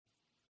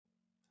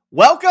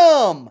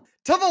Welcome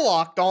to the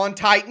Locked On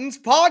Titans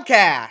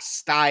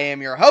podcast. I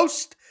am your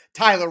host,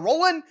 Tyler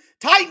Rowland.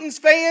 Titans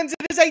fans,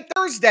 it is a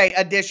Thursday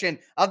edition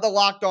of the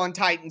Locked On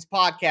Titans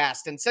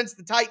podcast. And since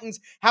the Titans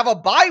have a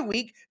bye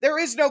week, there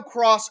is no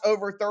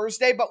crossover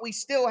Thursday, but we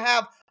still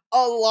have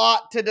a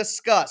lot to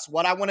discuss.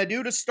 What I want to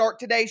do to start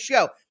today's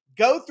show,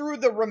 go through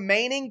the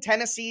remaining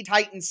Tennessee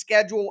Titans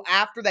schedule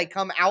after they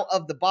come out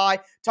of the bye,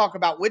 talk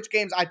about which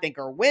games I think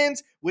are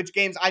wins, which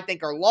games I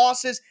think are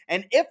losses,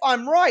 and if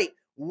I'm right,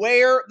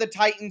 where the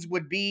Titans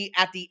would be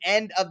at the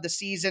end of the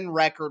season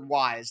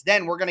record-wise.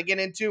 Then we're going to get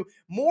into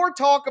more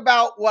talk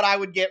about what I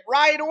would get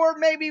right or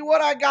maybe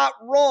what I got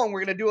wrong.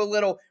 We're going to do a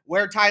little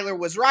where Tyler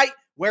was right,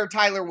 where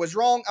Tyler was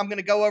wrong. I'm going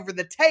to go over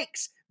the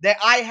takes that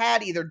I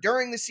had either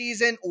during the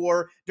season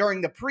or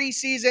during the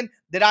preseason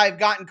that I've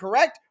gotten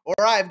correct or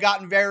I've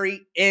gotten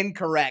very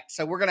incorrect.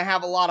 So we're going to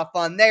have a lot of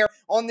fun there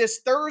on this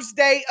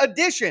Thursday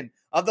edition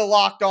of the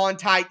Locked On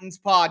Titans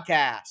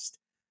podcast.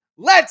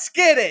 Let's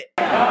get it.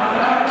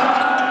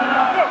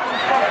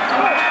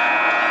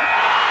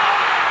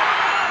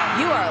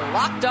 You are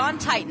Locked On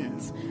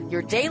Titans,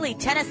 your daily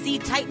Tennessee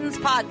Titans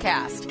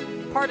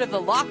podcast, part of the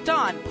Locked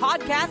On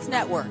Podcast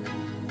Network,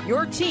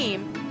 your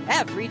team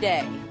every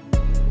day.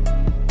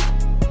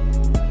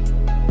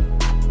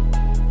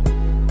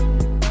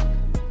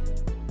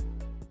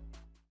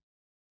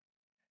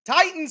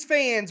 Titans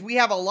fans, we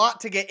have a lot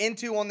to get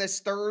into on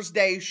this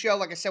Thursday show.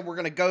 Like I said, we're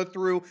going to go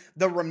through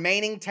the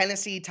remaining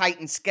Tennessee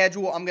Titans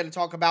schedule. I'm going to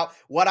talk about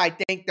what I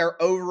think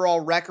their overall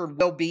record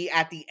will be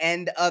at the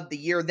end of the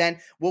year. Then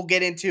we'll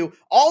get into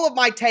all of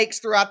my takes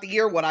throughout the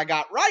year, what I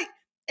got right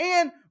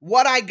and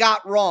what I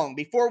got wrong.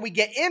 Before we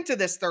get into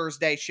this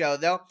Thursday show,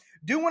 though,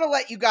 do want to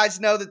let you guys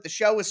know that the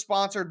show is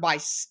sponsored by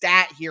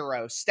Stat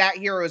Hero. Stat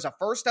Hero is a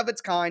first of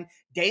its kind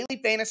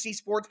daily fantasy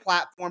sports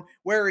platform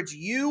where it's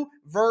you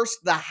versus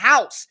the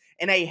house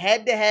in a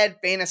head-to-head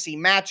fantasy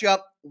matchup.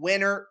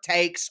 Winner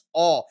takes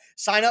all.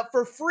 Sign up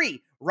for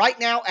free right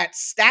now at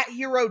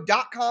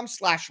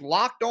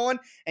stathero.com/lockedon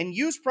and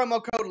use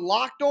promo code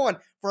LOCKEDON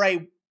for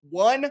a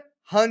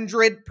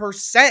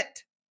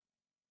 100%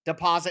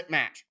 deposit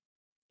match.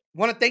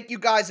 Want to thank you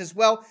guys as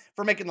well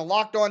for making the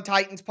Locked On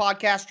Titans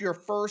podcast your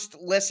first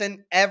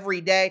listen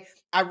every day.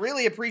 I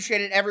really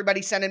appreciated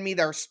everybody sending me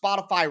their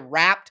Spotify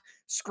Wrapped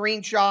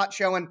screenshot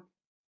showing,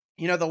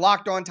 the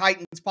Locked On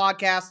Titans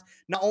podcast,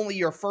 not only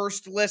your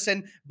first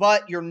listen,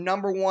 but your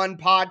number one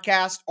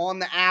podcast on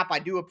the app. I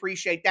do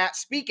appreciate that.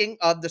 Speaking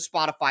of the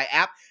Spotify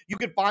app, you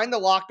can find the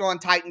Locked On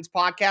Titans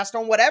podcast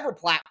on whatever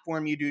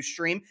platform you do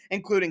stream,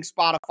 including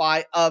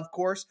Spotify, of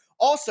course.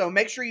 Also,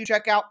 make sure you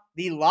check out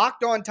the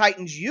Locked On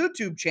Titans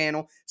YouTube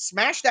channel.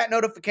 Smash that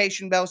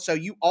notification bell so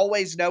you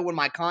always know when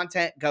my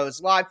content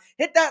goes live.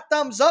 Hit that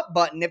thumbs up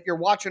button if you're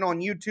watching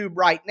on YouTube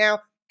right now.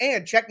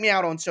 And check me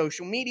out on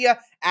social media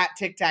at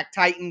Tic Tac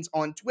Titans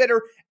on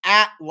Twitter,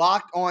 at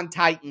Locked On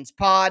Titans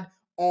Pod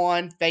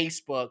on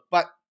Facebook.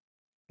 But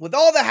with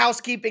all the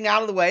housekeeping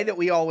out of the way that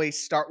we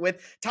always start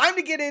with, time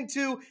to get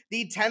into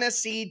the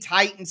Tennessee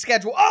Titans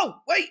schedule. Oh,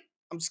 wait,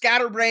 I'm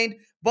scatterbrained,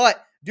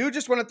 but do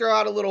just want to throw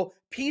out a little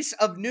piece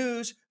of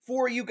news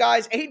for you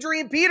guys.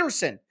 Adrian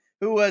Peterson,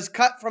 who was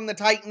cut from the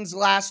Titans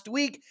last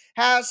week,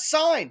 has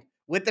signed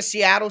with the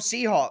Seattle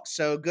Seahawks.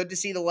 So good to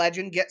see the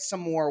legend get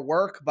some more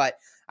work, but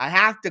I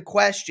have to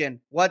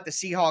question what the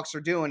Seahawks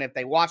are doing if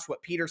they watched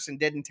what Peterson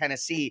did in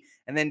Tennessee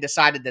and then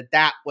decided that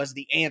that was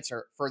the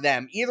answer for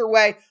them. Either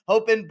way,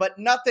 hoping, but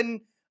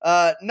nothing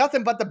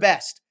but the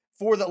best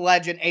for the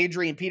legend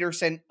Adrian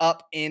Peterson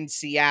up in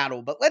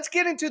Seattle. But let's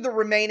get into the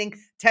remaining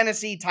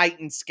Tennessee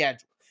Titans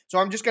schedule. So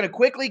I'm just going to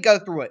quickly go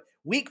through it.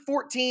 Week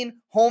 14,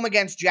 home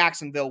against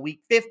Jacksonville. Week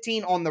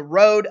 15, on the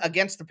road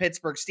against the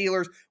Pittsburgh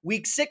Steelers.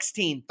 Week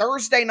 16,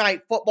 Thursday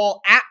night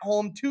football at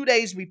home 2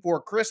 days before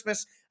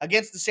Christmas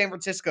against the San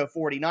Francisco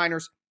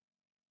 49ers.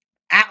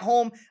 At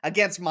home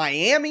against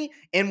Miami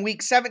in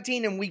Week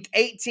 17 and Week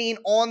 18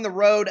 on the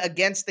road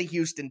against the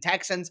Houston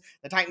Texans.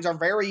 The Titans are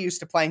very used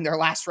to playing their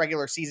last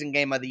regular season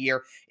game of the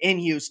year in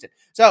Houston.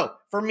 So,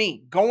 for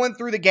me, going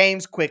through the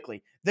games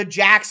quickly, the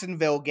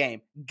Jacksonville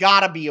game,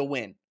 gotta be a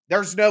win.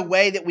 There's no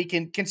way that we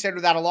can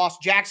consider that a loss.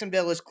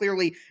 Jacksonville is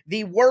clearly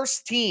the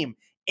worst team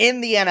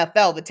in the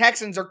NFL. The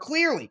Texans are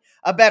clearly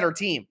a better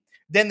team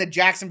than the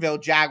Jacksonville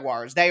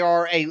Jaguars. They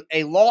are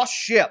a lost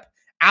ship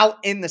out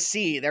in the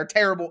sea. They're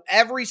terrible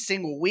every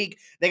single week.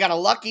 They got a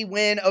lucky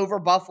win over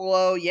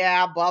Buffalo.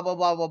 Yeah, blah, blah,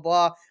 blah, blah,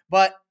 blah.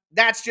 But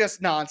that's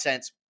just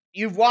nonsense.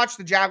 You've watched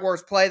the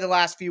Jaguars play the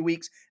last few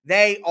weeks.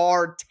 They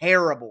are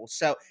terrible.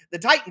 So the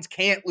Titans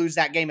can't lose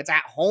that game. It's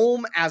at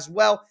home as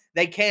well.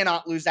 They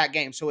cannot lose that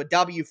game. So a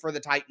W for the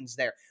Titans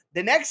there.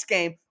 The next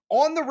game,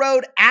 on the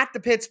road at the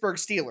Pittsburgh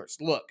Steelers.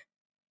 Look,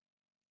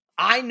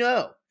 I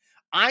know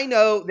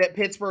that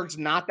Pittsburgh's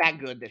not that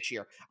good this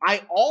year.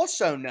 I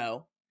also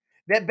know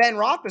that Ben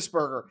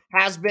Roethlisberger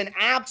has been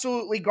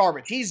absolutely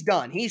garbage. He's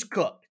done. He's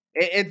cooked.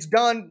 It's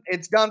done.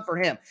 It's done for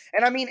him.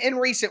 And I mean, in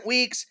recent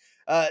weeks,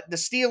 the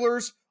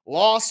Steelers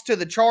lost to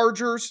the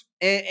Chargers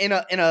in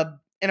a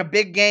in a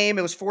big game.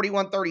 It was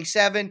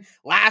 41-37.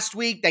 Last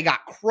week, they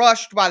got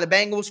crushed by the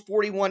Bengals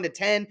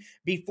 41-10.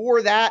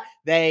 Before that,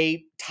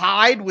 they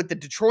tied with the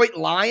Detroit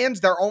Lions,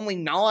 their only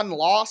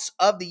non-loss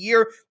of the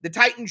year. The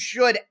Titans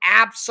should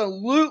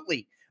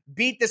absolutely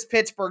beat this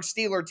Pittsburgh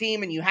Steelers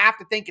team, and you have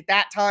to think at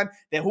that time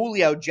that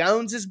Julio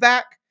Jones is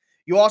back.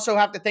 You also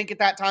have to think at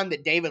that time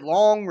that David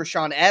Long,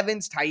 Rashaan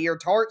Evans, Tyir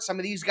Tart, some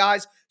of these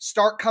guys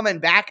start coming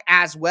back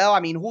as well. I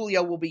mean,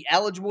 Julio will be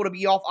eligible to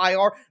be off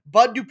IR.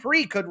 Bud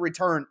Dupree could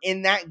return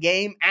in that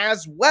game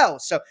as well.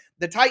 So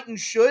the Titans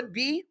should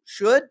be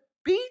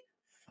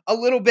a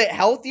little bit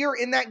healthier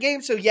in that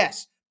game. So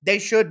yes, they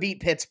should beat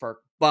Pittsburgh.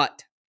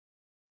 But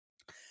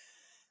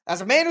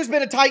as a man who's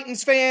been a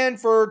Titans fan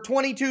for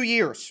 22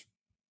 years,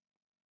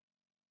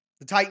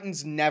 the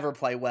Titans never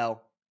play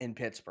well in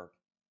Pittsburgh.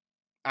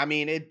 I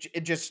mean,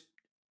 it's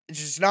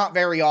just not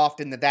very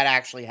often that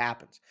actually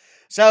happens.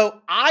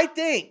 So I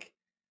think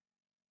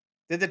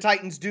that the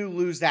Titans do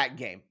lose that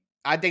game.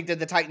 I think that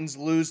the Titans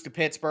lose to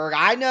Pittsburgh.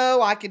 I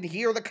know I can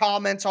hear the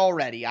comments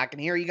already. I can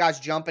hear you guys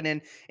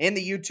jumping in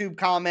the YouTube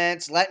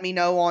comments. Let me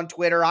know on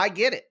Twitter. I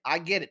get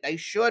it. They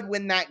should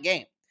win that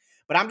game.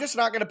 But I'm just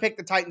not going to pick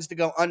the Titans to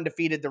go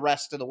undefeated the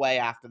rest of the way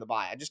after the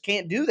bye. I just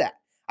can't do that.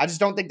 I just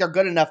don't think they're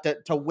good enough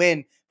to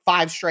win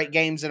 5 straight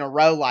games in a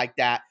row like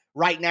that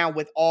right now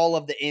with all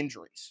of the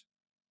injuries.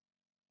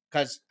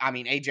 Because, I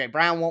mean, A.J.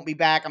 Brown won't be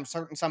back. I'm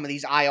certain some of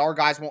these IR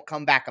guys won't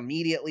come back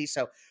immediately.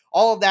 So,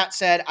 all of that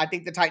said, I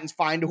think the Titans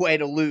find a way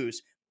to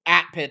lose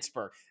at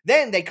Pittsburgh.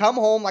 Then they come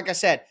home, like I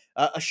said,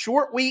 a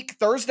short week,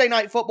 Thursday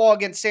night football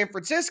against San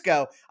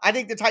Francisco. I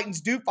think the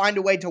Titans do find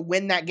a way to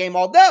win that game,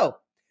 although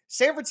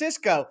San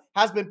Francisco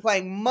has been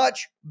playing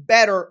much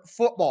better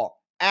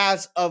football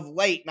as of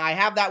late. And I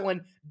have that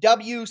one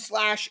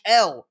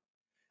W/L.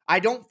 I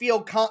don't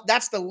feel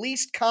that's the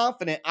least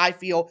confident I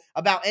feel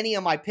about any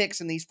of my picks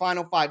in these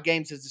final 5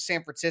 games is the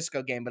San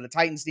Francisco game, but the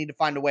Titans need to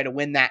find a way to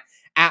win that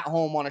at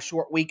home on a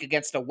short week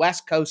against a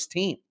West Coast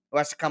team who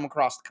has to come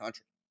across the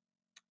country.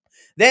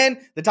 Then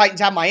the Titans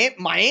have Miami.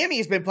 Miami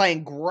has been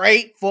playing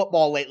great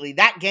football lately.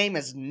 That game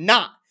is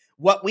not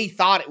what we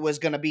thought it was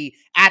going to be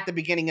at the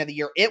beginning of the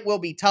year. It will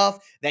be tough.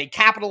 They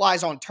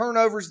capitalize on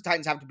turnovers. The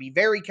Titans have to be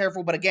very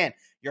careful. But again,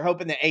 you're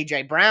hoping that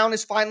A.J. Brown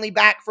is finally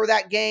back for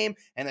that game.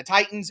 And the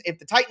Titans, if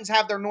the Titans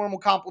have their normal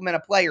complement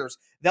of players,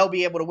 they'll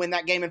be able to win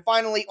that game. And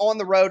finally, on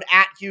the road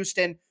at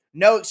Houston,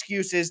 no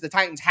excuses. The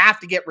Titans have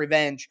to get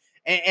revenge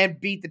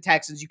and beat the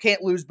Texans. You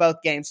can't lose both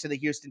games to the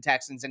Houston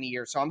Texans in a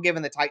year. So I'm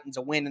giving the Titans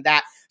a win in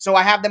that. So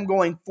I have them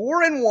going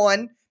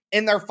 4-1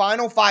 in their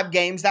final 5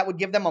 games. That would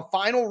give them a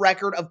final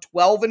record of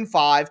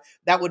 12-5.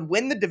 That would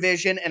win the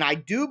division, and I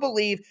do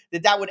believe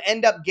that would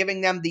end up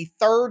giving them the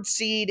 3rd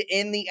seed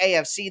in the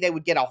AFC. They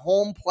would get a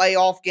home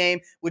playoff game,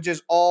 which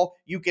is all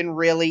you can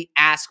really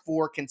ask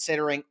for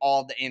considering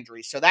all the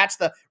injuries. So that's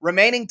the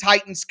remaining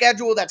Titans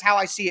schedule. That's how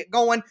I see it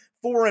going.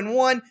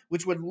 4-1,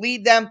 which would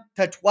lead them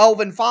to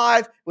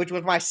 12-5, which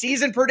was my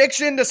season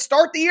prediction to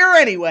start the year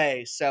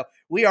anyway. So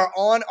we are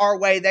on our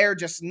way there,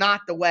 just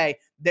not the way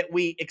that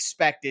we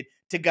expected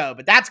to go.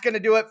 But that's going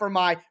to do it for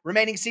my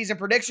remaining season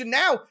prediction.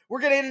 Now we're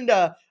getting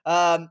into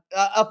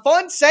a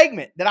fun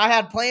segment that I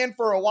had planned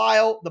for a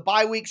while. The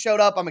bye week showed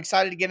up. I'm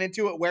excited to get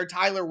into it, where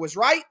Tyler was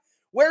right,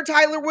 where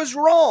Tyler was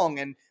wrong.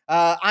 And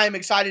I'm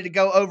excited to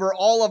go over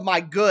all of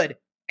my good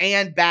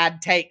and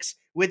bad takes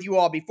with you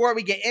all. Before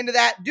we get into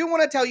that, do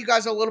want to tell you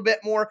guys a little bit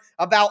more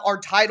about our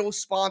title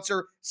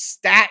sponsor,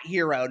 Stat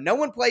Hero. No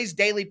one plays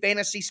daily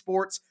fantasy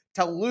sports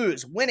to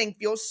lose. Winning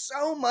feels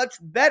so much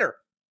better.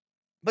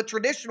 But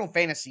traditional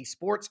fantasy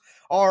sports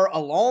are a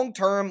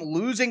long-term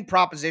losing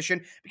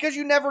proposition because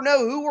you never know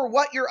who or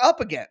what you're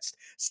up against.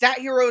 Stat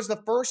Hero is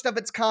the first of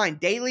its kind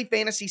daily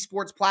fantasy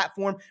sports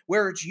platform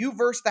where it's you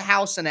versus the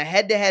house in a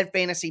head-to-head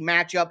fantasy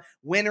matchup.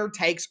 Winner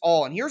takes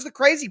all. And here's the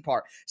crazy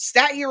part.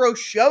 Stat Hero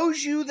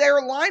shows you their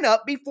lineup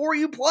before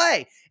you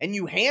play, and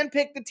you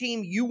handpick the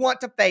team you want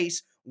to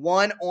face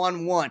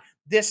one-on-one.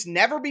 This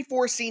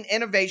never-before-seen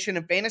innovation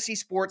in fantasy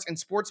sports and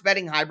sports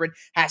betting hybrid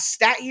has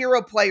Stat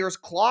Hero players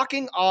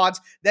clocking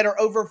odds that are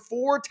over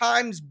 4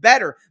 times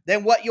better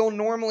than what you'll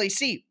normally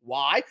see.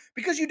 Why?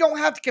 Because you don't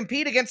have to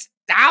compete against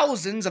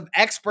thousands of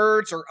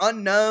experts or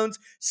unknowns.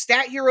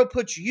 Stat Hero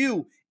puts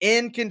you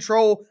in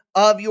control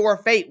of your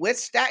fate. With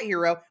Stat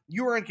Hero,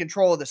 you are in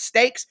control of the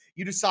stakes.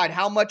 You decide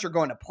how much you're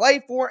going to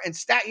play for, and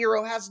Stat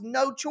Hero has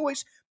no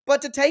choice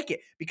but to take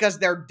it because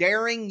they're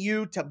daring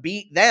you to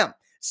beat them.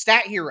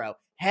 Stat Hero,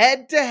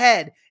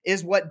 head-to-head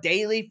is what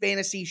daily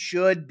fantasy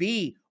should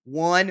be,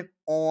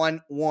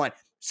 one-on-one.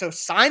 So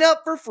sign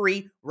up for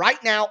free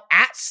right now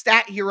at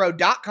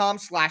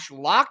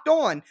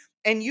stathero.com/lockedon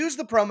and use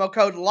the promo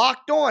code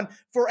LOCKEDON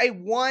for a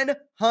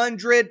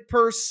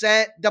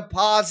 100%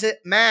 deposit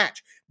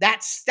match.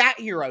 That's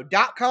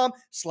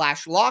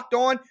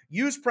stathero.com/lockedon.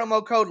 Use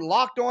promo code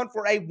LOCKEDON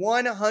for a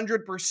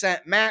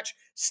 100% match.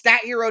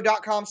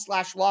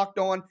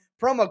 stathero.com/lockedon.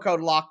 Promo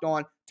code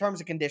LOCKEDON. Terms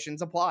and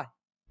conditions apply.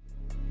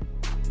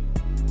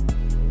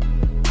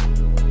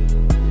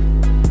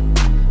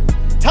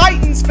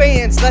 Titans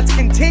fans, let's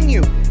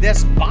continue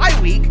this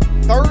bye-week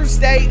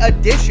Thursday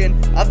edition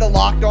of the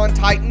Locked On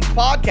Titans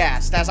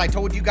podcast. As I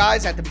told you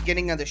guys at the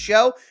beginning of the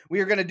show, we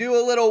are going to do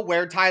a little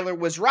where Tyler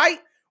was right,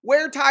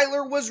 where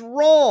Tyler was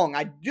wrong.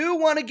 I do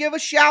want to give a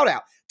shout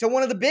out to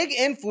one of the big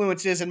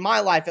influences in my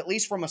life, at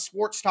least from a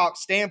sports talk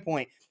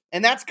standpoint,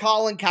 and that's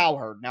Colin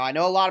Cowherd. Now, I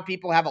know a lot of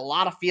people have a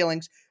lot of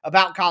feelings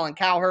about Colin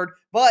Cowherd,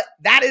 but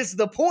that is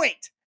the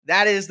point.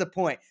 That is the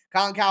point.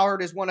 Colin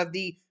Cowherd is one of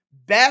the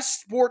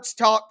best sports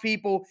talk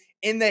people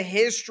in the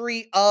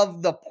history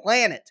of the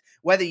planet.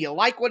 Whether you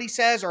like what he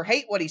says or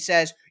hate what he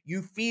says,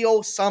 you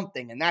feel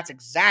something. And that's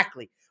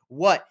exactly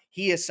what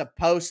he is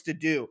supposed to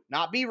do.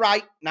 Not be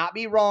right, not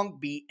be wrong,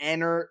 be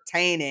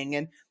entertaining.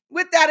 And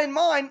with that in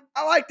mind,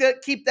 I like to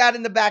keep that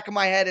in the back of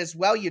my head as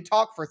well. You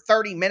talk for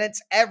 30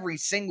 minutes every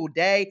single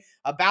day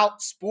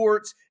about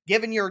sports,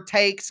 giving your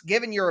takes,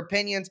 giving your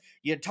opinions.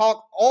 You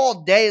talk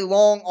all day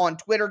long on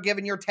Twitter,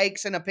 giving your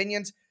takes and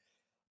opinions.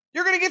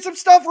 You're going to get some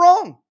stuff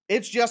wrong.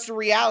 It's just a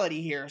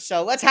reality here.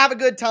 So let's have a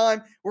good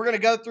time. We're going to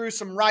go through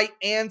some right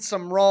and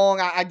some wrong.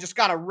 I just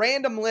got a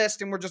random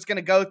list, and we're just going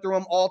to go through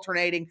them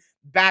alternating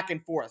back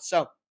and forth.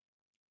 So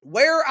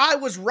where I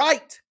was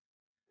right,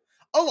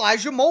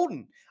 Elijah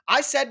Molden.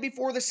 I said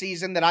before the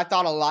season that I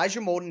thought Elijah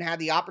Molden had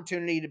the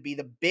opportunity to be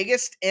the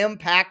biggest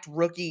impact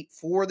rookie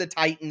for the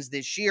Titans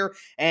this year.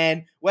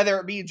 And whether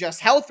it be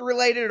just health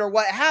related or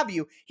what have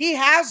you, he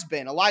has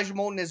been. Elijah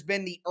Molden has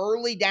been the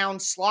early down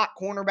slot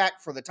cornerback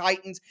for the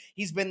Titans.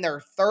 He's been their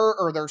third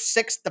or their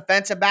sixth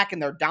defensive back in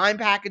their dime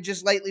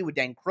packages lately with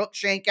Dan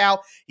Cruikshank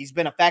out. He's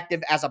been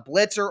effective as a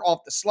blitzer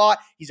off the slot.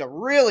 He's a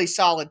really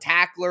solid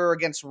tackler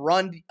against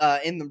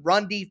in the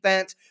run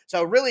defense.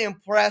 So really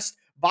impressed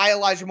by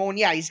Elijah Molden.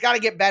 Yeah, he's got to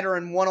get better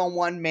in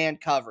one-on-one man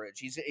coverage.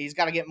 He's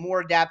got to get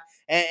more adept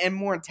and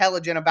more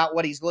intelligent about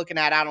what he's looking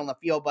at out on the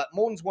field. But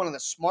Molden's one of the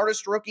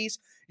smartest rookies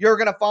you're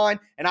going to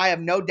find, and I have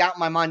no doubt in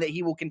my mind that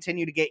he will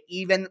continue to get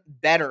even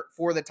better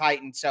for the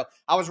Titans. So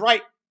I was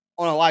right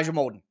on Elijah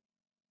Molden.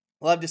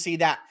 Love to see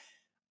that.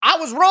 I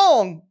was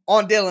wrong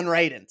on Dillon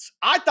Radunz.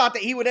 I thought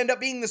that he would end up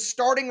being the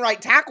starting right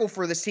tackle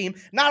for this team.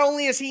 Not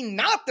only is he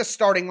not the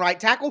starting right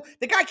tackle,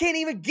 the guy can't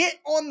even get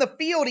on the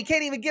field. He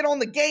can't even get on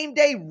the game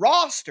day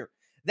roster.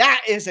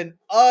 That is an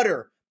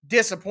utter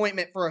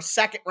disappointment for a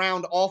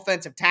second-round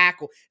offensive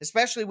tackle,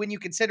 especially when you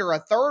consider a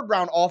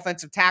third-round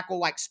offensive tackle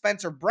like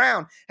Spencer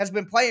Brown has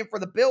been playing for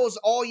the Bills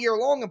all year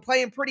long and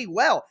playing pretty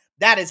well.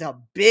 That is a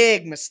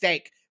big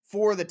mistake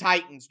for the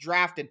Titans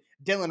drafting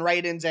Dillon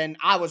Radunz, and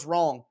I was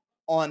wrong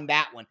on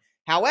that one.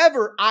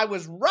 However, I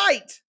was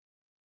right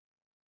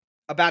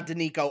about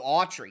Denico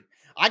Autry.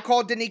 I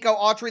called Denico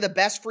Autry the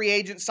best free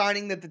agent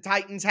signing that the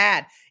Titans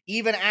had,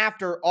 even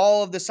after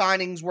all of the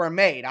signings were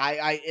made.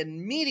 I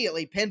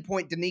immediately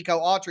pinpoint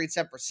Denico Autry and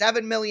said for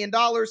 $7 million,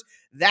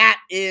 that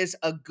is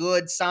a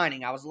good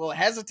signing. I was a little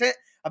hesitant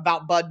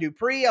about Bud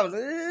Dupree. I was,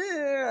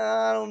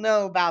 I don't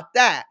know about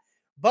that.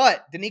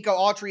 But Denico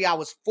Autry, I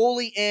was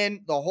fully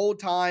in the whole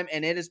time,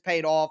 and it has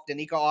paid off.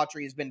 Denico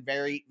Autry has been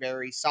very,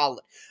 very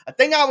solid. A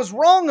thing I was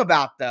wrong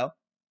about, though,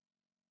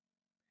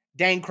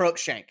 Dan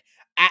Cruikshank.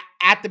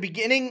 At the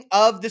beginning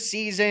of the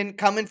season,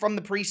 coming from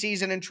the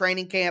preseason and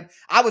training camp,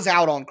 I was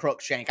out on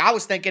Cruikshank. I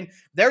was thinking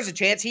there's a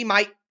chance he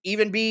might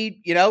even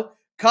be,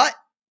 cut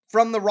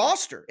from the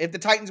roster. If the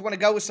Titans want to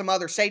go with some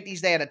other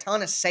safeties, they had a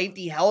ton of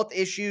safety health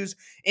issues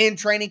in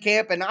training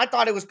camp, and I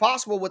thought it was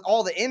possible with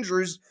all the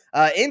injuries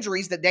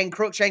that Dan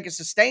Cruikshank has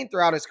sustained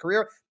throughout his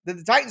career that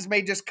the Titans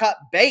may just cut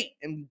bait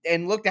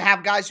and look to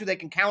have guys who they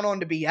can count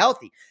on to be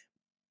healthy.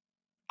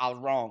 I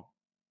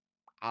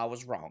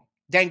was wrong.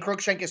 Dan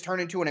Cruikshank has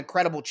turned into an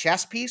incredible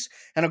chess piece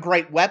and a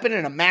great weapon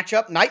and a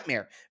matchup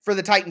nightmare for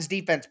the Titans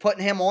defense,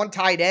 putting him on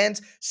tight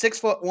ends,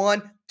 6'1",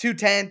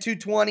 210,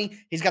 220.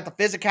 He's got the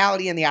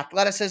physicality and the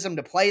athleticism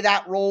to play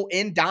that role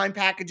in dime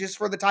packages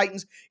for the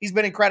Titans. He's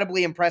been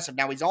incredibly impressive.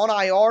 Now he's on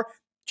IR.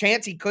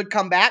 Chance he could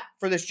come back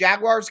for this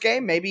Jaguars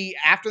game, maybe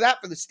after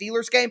that for the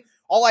Steelers game.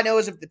 All I know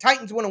is if the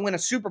Titans want to win a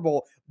Super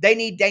Bowl, they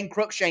need Dan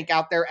Cruikshank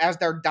out there as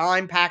their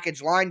dime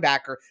package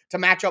linebacker to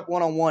match up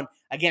one-on-one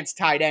against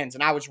tight ends.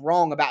 And I was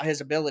wrong about his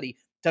ability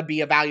to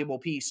be a valuable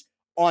piece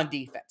on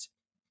defense.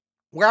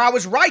 Where I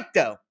was right,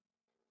 though,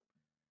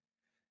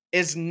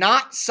 is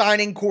not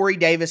signing Corey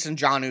Davis and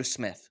Jonnu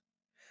Smith.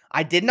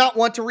 I did not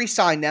want to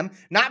re-sign them,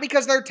 not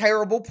because they're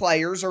terrible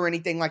players or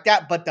anything like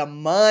that, but the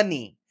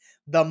money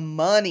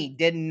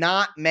did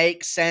not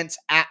make sense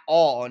at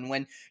all. And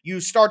when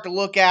you start to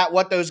look at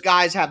what those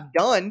guys have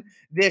done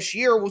this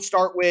year, we'll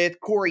start with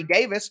Corey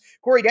Davis.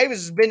 Corey Davis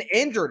has been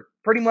injured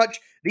pretty much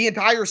the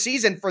entire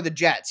season for the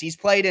Jets. He's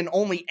played in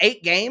only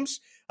 8 games.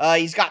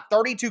 He's got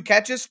 32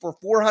 catches for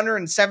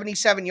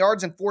 477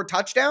 yards and 4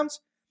 touchdowns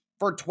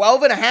for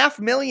 $12.5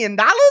 million.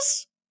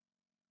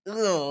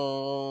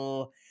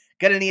 Ugh.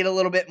 Going to need a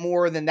little bit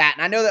more than that.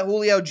 And I know that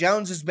Julio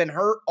Jones has been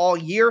hurt all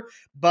year,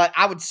 but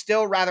I would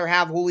still rather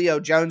have Julio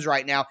Jones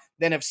right now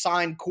than have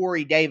signed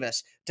Corey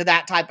Davis to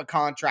that type of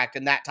contract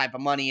and that type of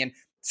money. And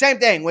same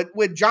thing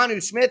with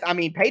Jonnu Smith. I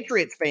mean,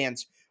 Patriots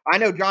fans, I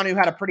know Jonnu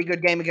had a pretty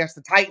good game against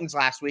the Titans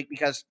last week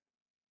because,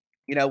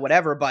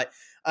 whatever. But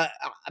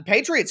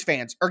Patriots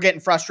fans are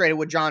getting frustrated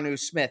with Jonnu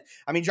Smith.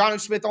 I mean, Jonnu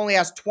Smith only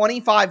has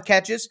 25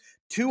 catches,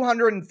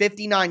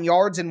 259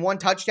 yards, and 1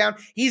 touchdown.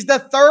 He's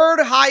the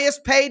 3rd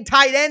highest paid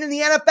tight end in the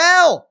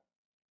NFL.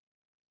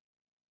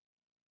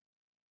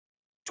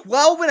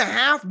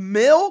 $12.5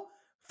 million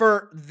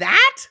for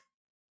that?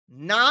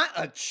 Not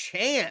a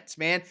chance,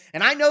 man.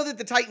 And I know that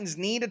the Titans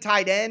need a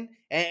tight end,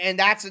 and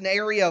that's an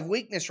area of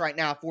weakness right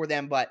now for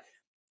them, but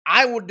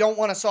I don't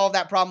want to solve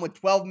that problem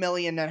with $12.5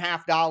 million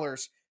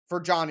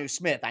for Jonnu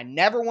Smith. I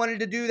never wanted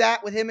to do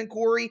that with him and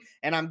Corey,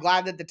 and I'm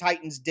glad that the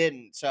Titans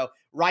didn't. So,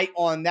 right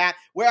on that.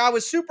 Where I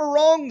was super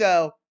wrong,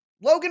 though,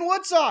 Logan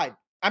Woodside.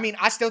 I mean,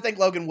 I still think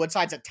Logan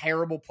Woodside's a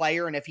terrible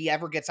player, and if he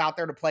ever gets out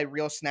there to play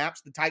real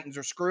snaps, the Titans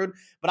are screwed.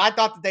 But I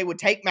thought that they would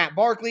take Matt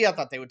Barkley. I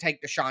thought they would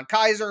take DeShone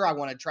Kizer. I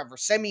wanted Trevor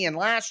Siemian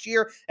last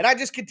year, and I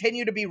just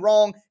continue to be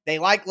wrong. They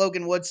like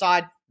Logan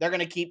Woodside. They're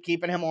going to keep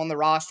keeping him on the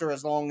roster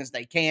as long as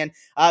they can.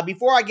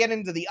 Before I get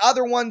into the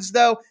other ones,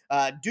 though,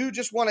 do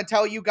just want to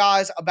tell you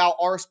guys about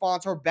our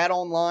sponsor,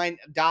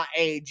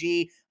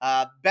 betonline.ag.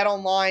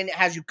 BetOnline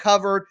has you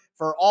covered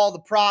for all the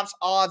props,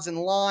 odds, and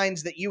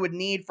lines that you would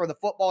need for the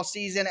football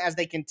season as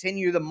they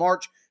continue the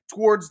march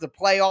towards the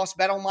playoffs.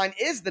 BetOnline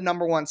is the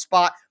 #1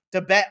 spot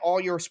to bet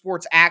all your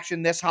sports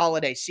action this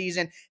holiday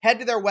season. Head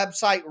to their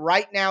website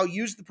right now.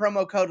 Use the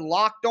promo code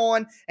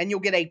LOCKEDON, and you'll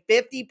get a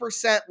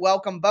 50%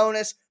 welcome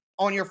bonus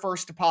on your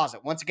first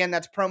deposit. Once again,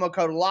 that's promo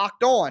code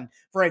LOCKEDON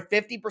for a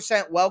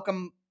 50%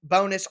 welcome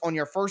bonus on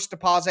your first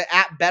deposit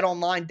at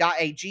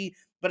betonline.ag.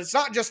 But it's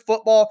not just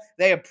football.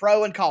 They have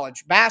pro and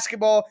college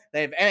basketball.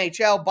 They have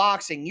NHL,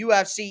 boxing,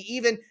 UFC,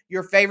 even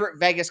your favorite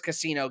Vegas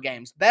casino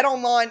games.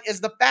 BetOnline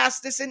is the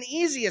fastest and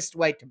easiest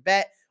way to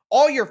bet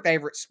all your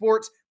favorite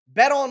sports.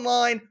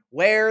 BetOnline,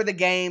 where the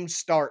game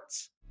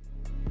starts.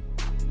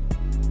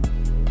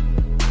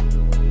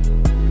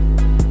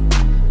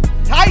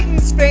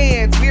 Titans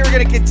fans, we are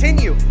going to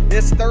continue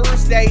this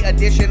Thursday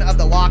edition of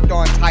the Locked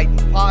On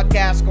Titans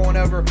podcast, going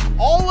over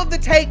all of the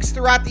takes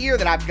throughout the year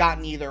that I've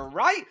gotten either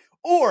right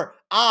or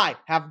I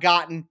have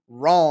gotten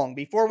wrong.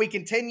 Before we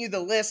continue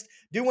the list,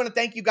 do want to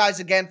thank you guys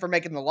again for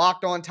making the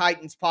Locked On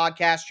Titans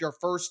podcast your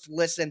first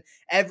listen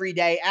every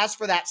day. As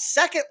for that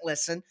second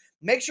listen,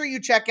 make sure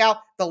you check out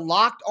the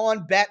Locked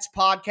On Bets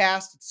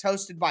podcast. It's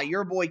hosted by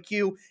your boy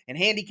Q and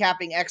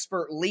handicapping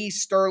expert Lee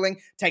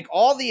Sterling. Take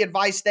all the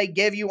advice they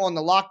give you on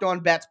the Locked On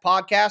Bets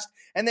podcast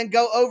and then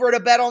go over to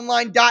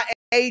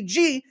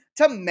betonline.ag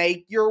to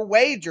make your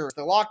wagers.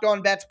 The Locked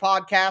On Bets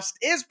podcast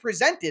is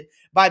presented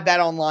by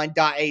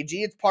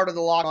betonline.ag. It's part of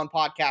the Locked On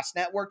Podcast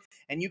Network,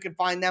 and you can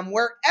find them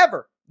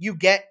wherever you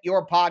get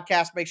your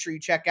podcast. Make sure you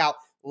check out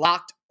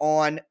Locked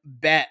On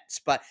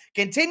Bets. But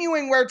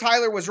continuing where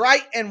Tyler was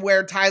right and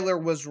where Tyler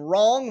was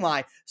wrong,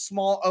 my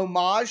small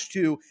homage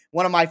to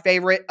one of my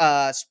favorite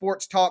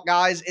sports talk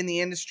guys in the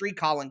industry,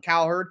 Colin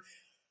Cowherd.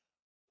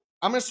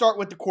 I'm going to start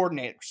with the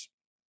coordinators.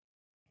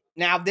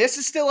 Now, this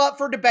is still up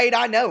for debate,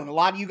 I know, and a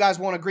lot of you guys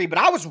won't agree, but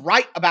I was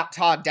right about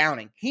Todd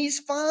Downing.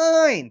 He's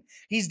fine.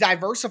 He's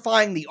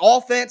diversifying the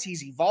offense.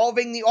 He's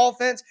evolving the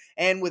offense,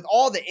 and with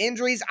all the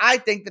injuries, I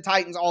think the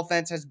Titans'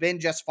 offense has been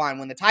just fine.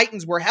 When the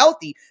Titans were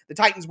healthy, the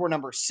Titans were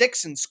number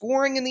 6 in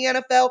scoring in the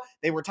NFL.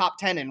 They were top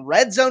 10 in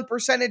red zone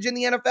percentage in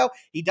the NFL.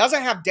 He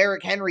doesn't have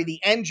Derrick Henry,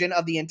 the engine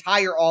of the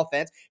entire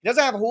offense. He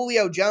doesn't have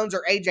Julio Jones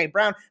or A.J.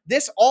 Brown.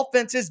 This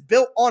offense is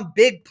built on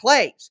big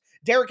plays.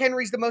 Derrick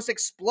Henry's the most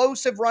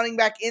explosive running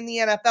back in the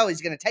NFL.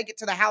 He's going to take it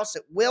to the house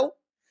at will.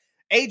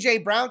 A.J.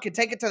 Brown can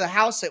take it to the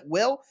house at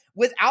will.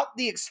 Without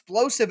the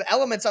explosive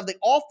elements of the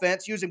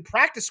offense using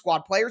practice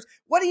squad players,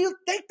 what do you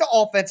think the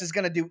offense is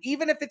going to do,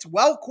 even if it's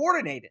well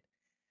coordinated?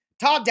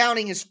 Todd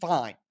Downing is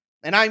fine,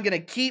 and I'm going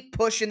to keep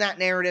pushing that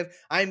narrative.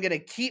 I'm going to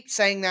keep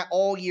saying that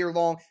all year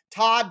long.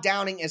 Todd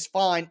Downing is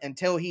fine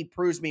until he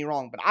proves me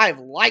wrong, but I've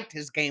liked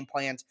his game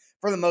plans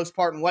for the most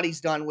part and what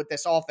he's done with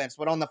this offense.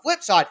 But on the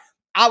flip side,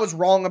 I was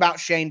wrong about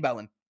Shane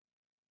Bowen.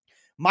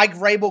 Mike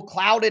Vrabel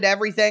clouded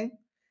everything,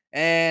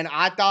 and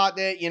I thought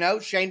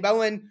that, Shane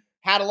Bowen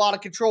had a lot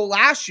of control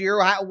last year.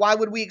 Why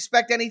would we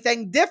expect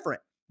anything different?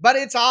 But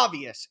it's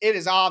obvious. It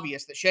is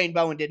obvious that Shane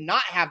Bowen did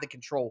not have the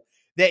control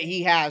that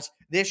he has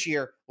this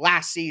year,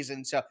 last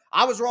season. So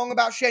I was wrong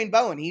about Shane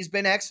Bowen. He's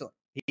been excellent.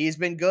 He's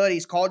been good.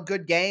 He's called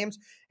good games.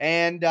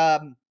 And,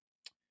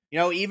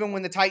 even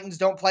when the Titans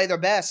don't play their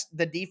best,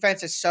 the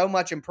defense is so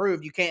much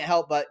improved. You can't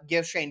help but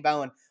give Shane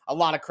Bowen a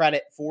lot of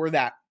credit for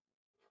that.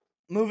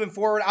 Moving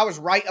forward, I was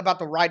right about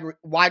the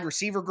wide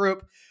receiver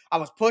group. I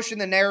was pushing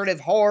the narrative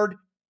hard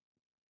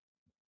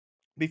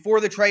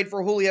before the trade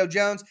for Julio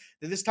Jones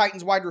that this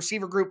Titans wide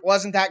receiver group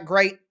wasn't that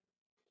great.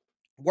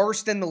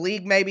 Worst in the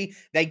league, maybe.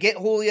 They get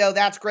Julio,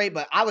 that's great,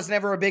 but I was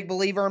never a big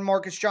believer in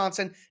Marcus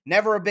Johnson,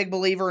 never a big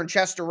believer in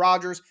Chester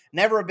Rogers,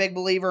 never a big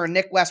believer in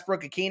Nick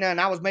Westbrook-Ikhine, and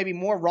I was maybe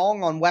more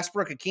wrong on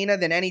Westbrook-Ikhine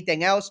than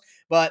anything else,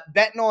 but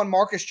betting on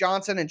Marcus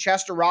Johnson and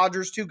Chester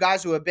Rogers, two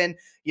guys who have been,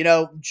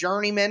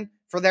 journeymen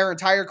for their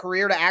entire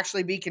career to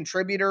actually be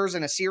contributors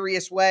in a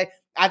serious way,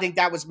 I think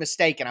that was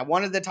mistaken. I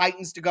wanted the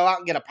Titans to go out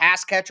and get a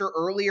pass catcher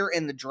earlier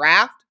in the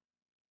draft.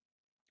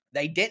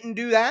 They didn't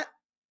do that.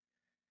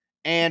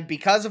 And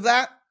because of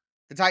that,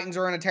 the Titans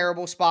are in a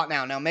terrible spot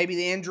now. Now, maybe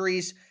the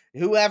injuries,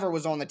 whoever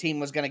was on the team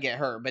was going to get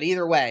hurt. But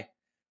either way,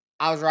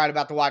 I was right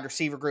about the wide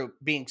receiver group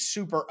being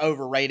super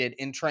overrated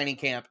in training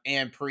camp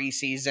and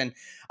preseason.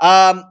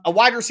 A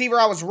wide receiver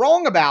I was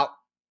wrong about,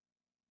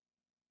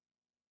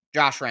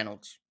 Josh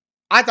Reynolds.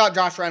 I thought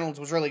Josh Reynolds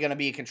was really going to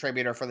be a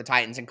contributor for the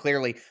Titans, and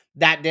clearly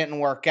that didn't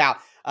work out.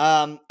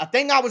 A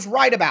thing I was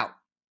right about,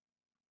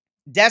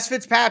 Des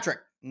Fitzpatrick,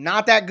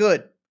 not that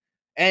good.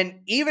 And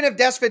even if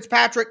Des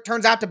Fitzpatrick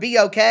turns out to be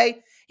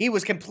okay, he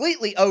was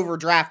completely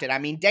overdrafted. I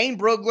mean, Dane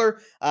Brugler,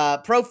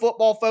 Pro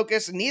Football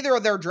Focus, neither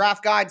of their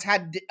draft guides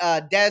had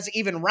Des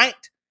even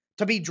ranked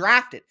to be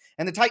drafted.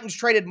 And the Titans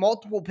traded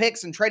multiple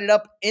picks and traded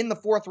up in the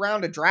 4th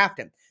round to draft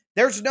him.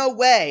 There's no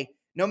way,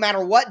 no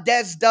matter what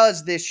Des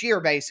does this year,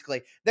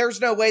 basically,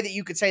 there's no way that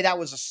you could say that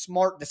was a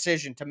smart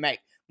decision to make.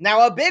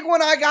 Now, a big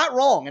one I got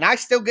wrong, and I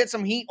still get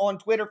some heat on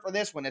Twitter for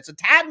this one. It's a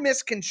tad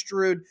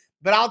misconstrued,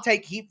 but I'll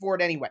take heat for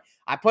it anyway.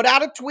 I put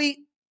out a tweet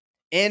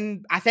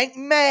in, I think,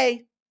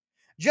 May,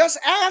 just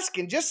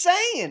asking, just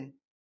saying,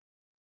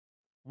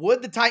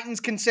 would the Titans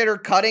consider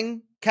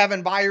cutting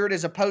Kevin Byard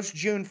as a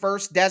post-June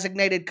 1st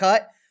designated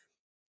cut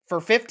for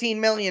 $15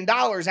 million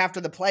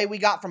after the play we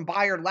got from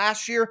Byard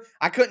last year?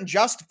 I couldn't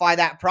justify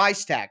that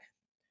price tag.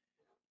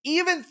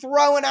 Even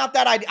throwing out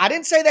that idea, I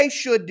didn't say they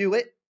should do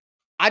it.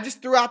 I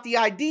just threw out the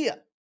idea.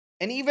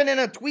 And even in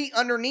a tweet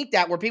underneath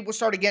that where people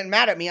started getting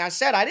mad at me, I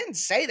said, I didn't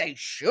say they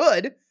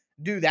should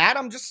do that.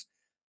 I'm just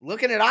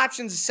looking at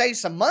options to save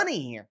some money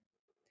here.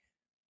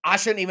 I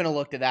shouldn't even have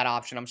looked at that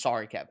option. I'm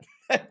sorry, Kevin.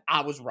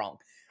 I was wrong.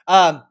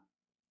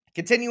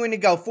 Continuing to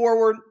go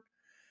forward.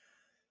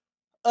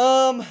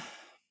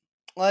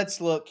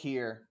 Let's look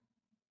here.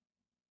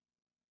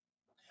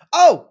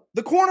 Oh,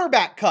 the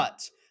cornerback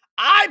cuts.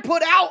 I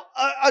put out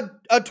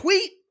a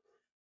tweet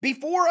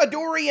before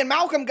Adoree and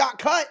Malcolm got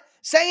cut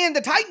saying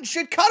the Titans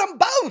should cut them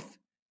both.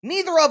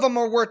 Neither of them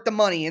are worth the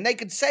money, and they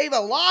could save a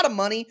lot of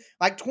money,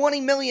 like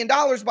 $20 million,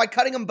 by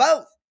cutting them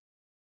both.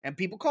 And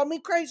people called me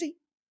crazy.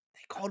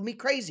 They called me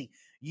crazy.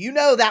 You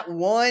know that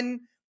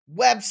one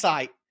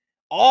website,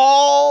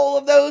 all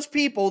of those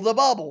people, the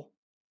bubble,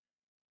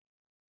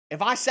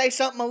 if I say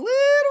something a little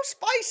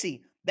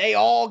spicy, they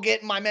all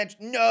get in my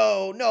mention.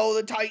 No,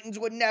 the Titans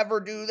would never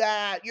do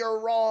that. You're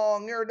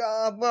wrong. You're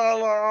dumb. Blah,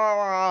 blah,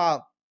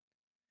 blah.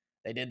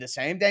 They did the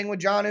same thing with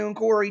Jonnu and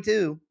Corey,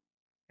 too.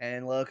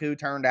 And look who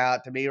turned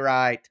out to be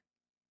right.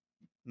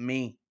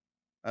 Me.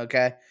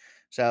 Okay?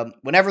 So,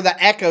 whenever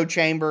the echo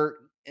chamber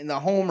and the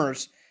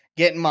homers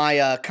get in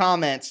my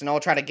comments and all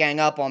try to gang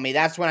up on me,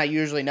 that's when I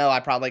usually know I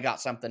probably got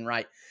something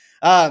right.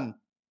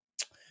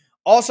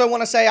 Also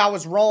want to say I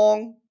was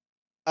wrong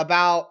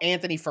about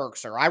Anthony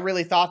Firkser. I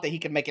really thought that he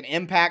could make an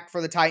impact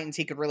for the Titans.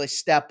 He could really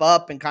step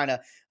up and kind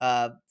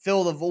of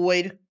fill the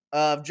void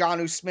of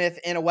Jonnu Smith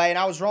in a way, and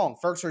I was wrong.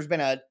 Firkser has been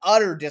an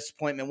utter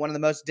disappointment, one of the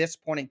most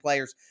disappointing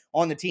players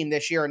on the team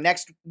this year. And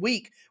next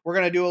week, we're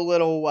going to do a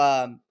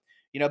little,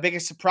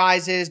 biggest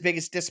surprises,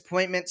 biggest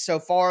disappointments so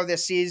far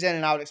this season,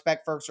 and I would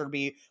expect Firkser to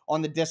be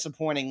on the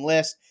disappointing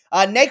list.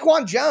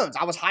 Naquan Jones.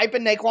 I was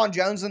hyping Naquan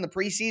Jones in the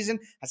preseason.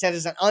 I said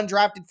as an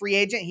undrafted free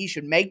agent, he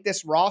should make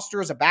this roster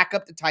as a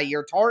backup to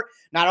Tyir Tart.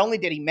 Not only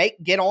did he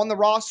get on the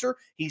roster,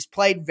 he's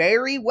played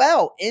very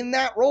well in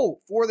that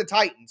role for the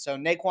Titans. So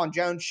Naquan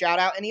Jones, shout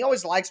out. And he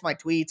always likes my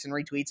tweets and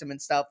retweets them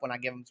and stuff when I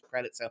give him some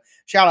credit. So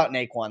shout out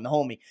Naquan, the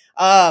homie.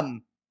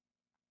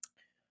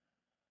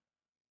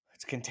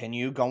 Let's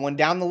continue going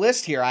down the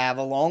list here. I have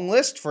a long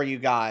list for you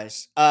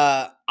guys.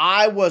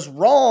 I was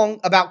wrong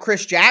about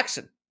Chris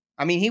Jackson.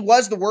 I mean, he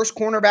was the worst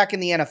cornerback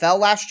in the NFL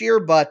last year,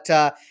 but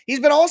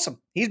he's been awesome.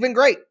 He's been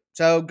great.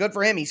 So good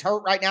for him. He's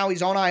hurt right now.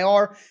 He's on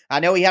IR.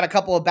 I know he had a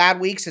couple of bad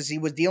weeks as he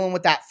was dealing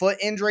with that foot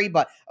injury,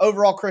 but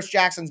overall, Chris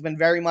Jackson's been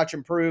very much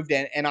improved,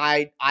 and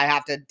I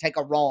have to take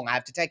a wrong. I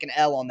have to take an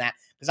L on that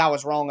because I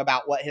was wrong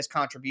about what his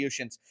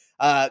contributions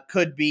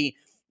could be.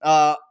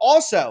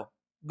 Also,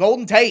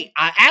 Golden Tate.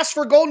 I asked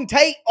for Golden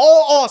Tate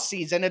all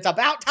offseason. It's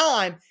about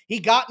time he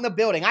got in the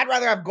building. I'd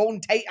rather have Golden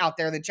Tate out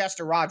there than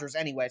Chester Rogers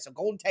anyway. So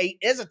Golden Tate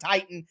is a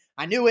Titan.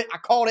 I knew it. I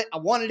called it. I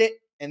wanted it.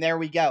 And there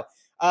we go.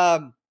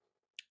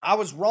 I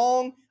was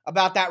wrong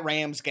about that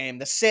Rams game.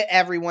 The sit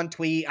everyone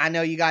tweet. I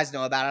know you guys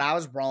know about it. I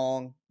was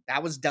wrong.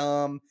 That was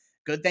dumb.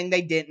 Good thing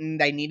they didn't.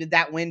 They needed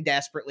that win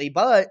desperately.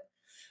 But,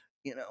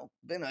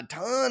 been a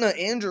ton of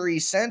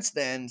injuries since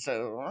then.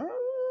 So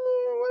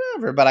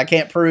whatever, but I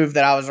can't prove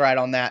that I was right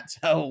on that.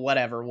 So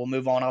whatever, we'll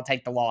move on. I'll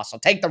take the loss. I'll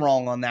take the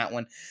wrong on that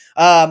one.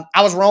 I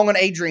was wrong on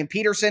Adrian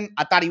Peterson.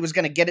 I thought he was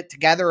going to get it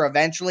together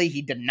eventually.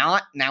 He did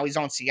not. Now he's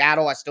on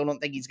Seattle. I still don't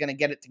think he's going to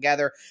get it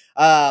together.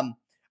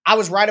 I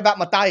was right about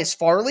Matthias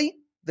Farley,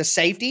 the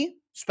safety,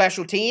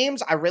 special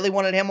teams. I really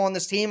wanted him on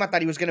this team. I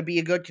thought he was going to be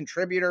a good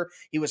contributor.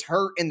 He was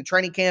hurt in the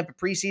training camp at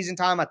preseason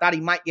time. I thought he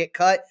might get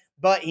cut,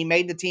 but he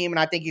made the team, and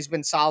I think he's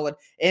been solid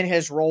in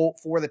his role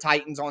for the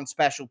Titans on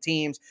special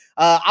teams.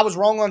 I was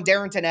wrong on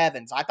Darrynton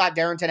Evans. I thought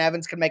Darrynton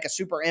Evans could make a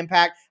super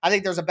impact. I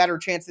think there's a better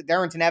chance that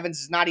Darrynton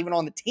Evans is not even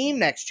on the team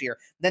next year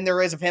than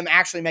there is of him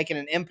actually making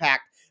an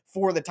impact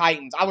for the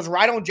Titans. I was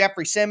right on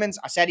Jeffrey Simmons.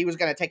 I said he was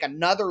going to take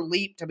another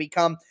leap to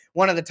become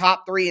one of the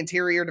top 3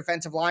 interior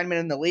defensive linemen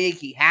in the league.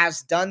 He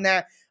has done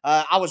that.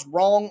 I was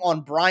wrong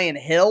on Brian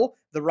Hill,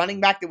 the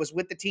running back that was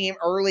with the team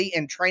early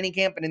in training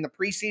camp and in the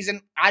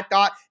preseason. I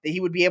thought that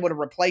he would be able to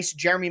replace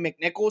Jeremy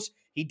McNichols.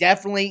 He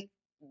definitely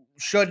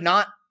should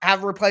not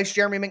have replaced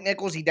Jeremy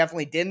McNichols. He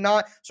definitely did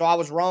not. So I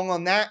was wrong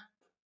on that.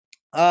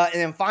 And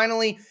then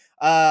finally,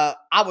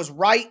 I was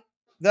right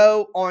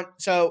though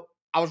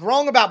I was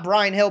wrong about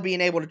Brian Hill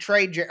being able to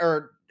trade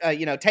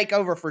take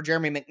over for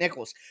Jeremy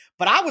McNichols.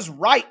 But I was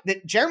right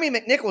that Jeremy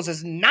McNichols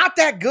is not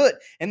that good,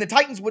 and the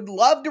Titans would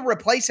love to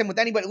replace him with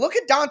anybody. Look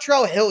at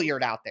Dontrell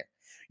Hilliard out there.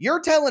 You're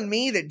telling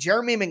me that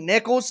Jeremy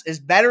McNichols is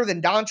better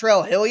than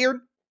Dontrell Hilliard?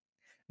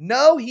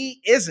 No,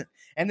 he isn't.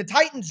 And the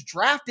Titans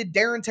drafted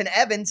Darrynton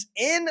Evans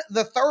in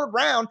the 3rd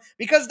round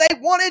because they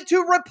wanted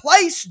to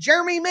replace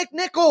Jeremy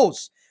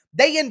McNichols.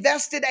 They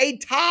invested a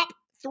top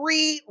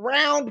 3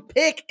 round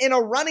pick in a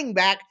running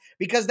back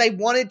because they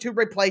wanted to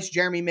replace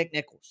Jeremy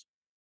McNichols.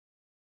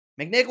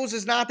 McNichols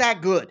is not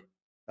that good,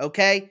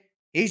 okay?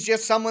 He's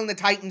just someone the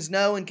Titans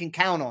know and can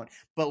count on.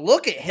 But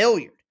look at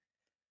Hilliard.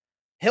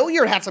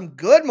 Hilliard had some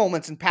good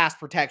moments in pass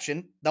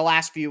protection the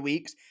last few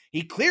weeks.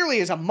 He clearly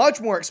is a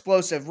much more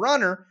explosive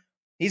runner.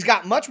 He's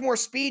got much more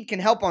speed, can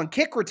help on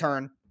kick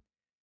return.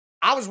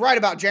 I was right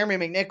about Jeremy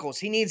McNichols.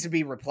 He needs to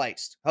be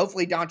replaced.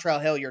 Hopefully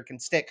Dontrell Hilliard can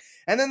stick.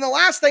 And then the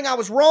last thing I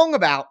was wrong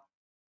about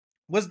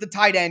was the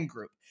tight end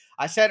group.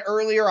 I said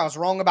earlier I was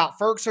wrong about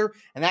Firkser,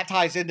 and that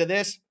ties into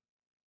this.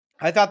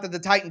 I thought that the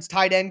Titans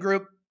tight end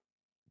group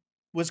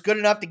was good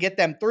enough to get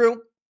them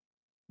through,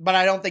 but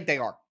I don't think they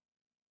are.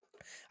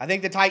 I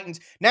think the Titans,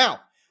 now,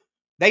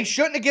 they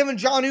shouldn't have given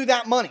Jonnu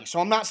that money, so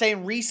I'm not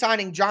saying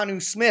re-signing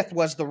Jonnu Smith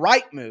was the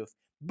right move,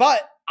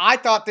 but I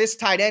thought this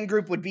tight end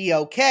group would be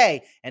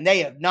okay, and they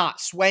have not.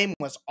 Swaim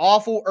was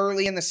awful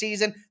early in the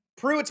season.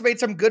 Pruitt's made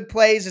some good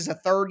plays as a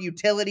 3rd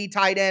utility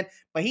tight end,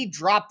 but he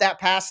dropped that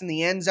pass in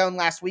the end zone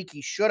last week.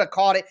 He should have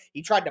caught it.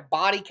 He tried to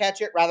body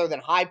catch it rather than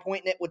high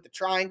pointing it with the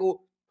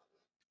triangle.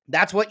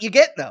 That's what you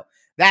get, though.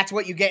 That's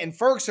what you get. And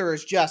Firkser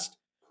is just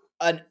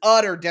an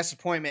utter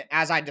disappointment,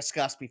 as I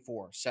discussed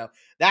before. So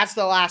that's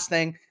the last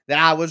thing that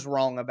I was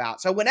wrong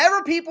about. So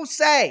whenever people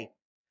say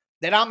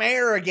that I'm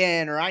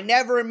arrogant or I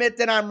never admit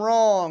that I'm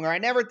wrong or I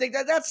never think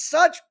that's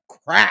such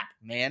crap,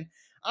 man.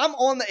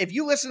 If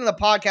you listen to the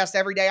podcast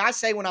every day, I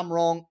say when I'm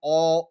wrong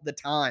all the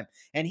time.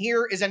 And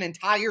here is an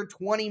entire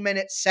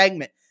 20-minute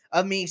segment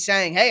of me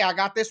saying, hey, I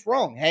got this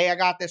wrong. Hey, I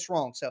got this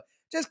wrong. So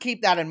just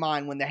keep that in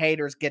mind when the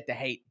haters get to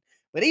hate.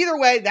 But either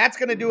way, that's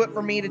going to do it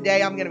for me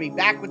today. I'm going to be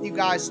back with you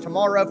guys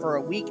tomorrow for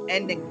a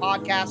week-ending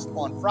podcast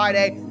on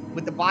Friday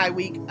with the bye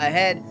week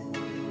ahead.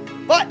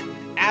 But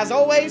as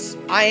always,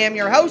 I am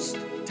your host,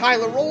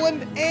 Tyler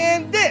Rowland,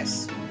 and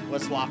this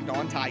was Locked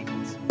On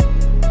Titans.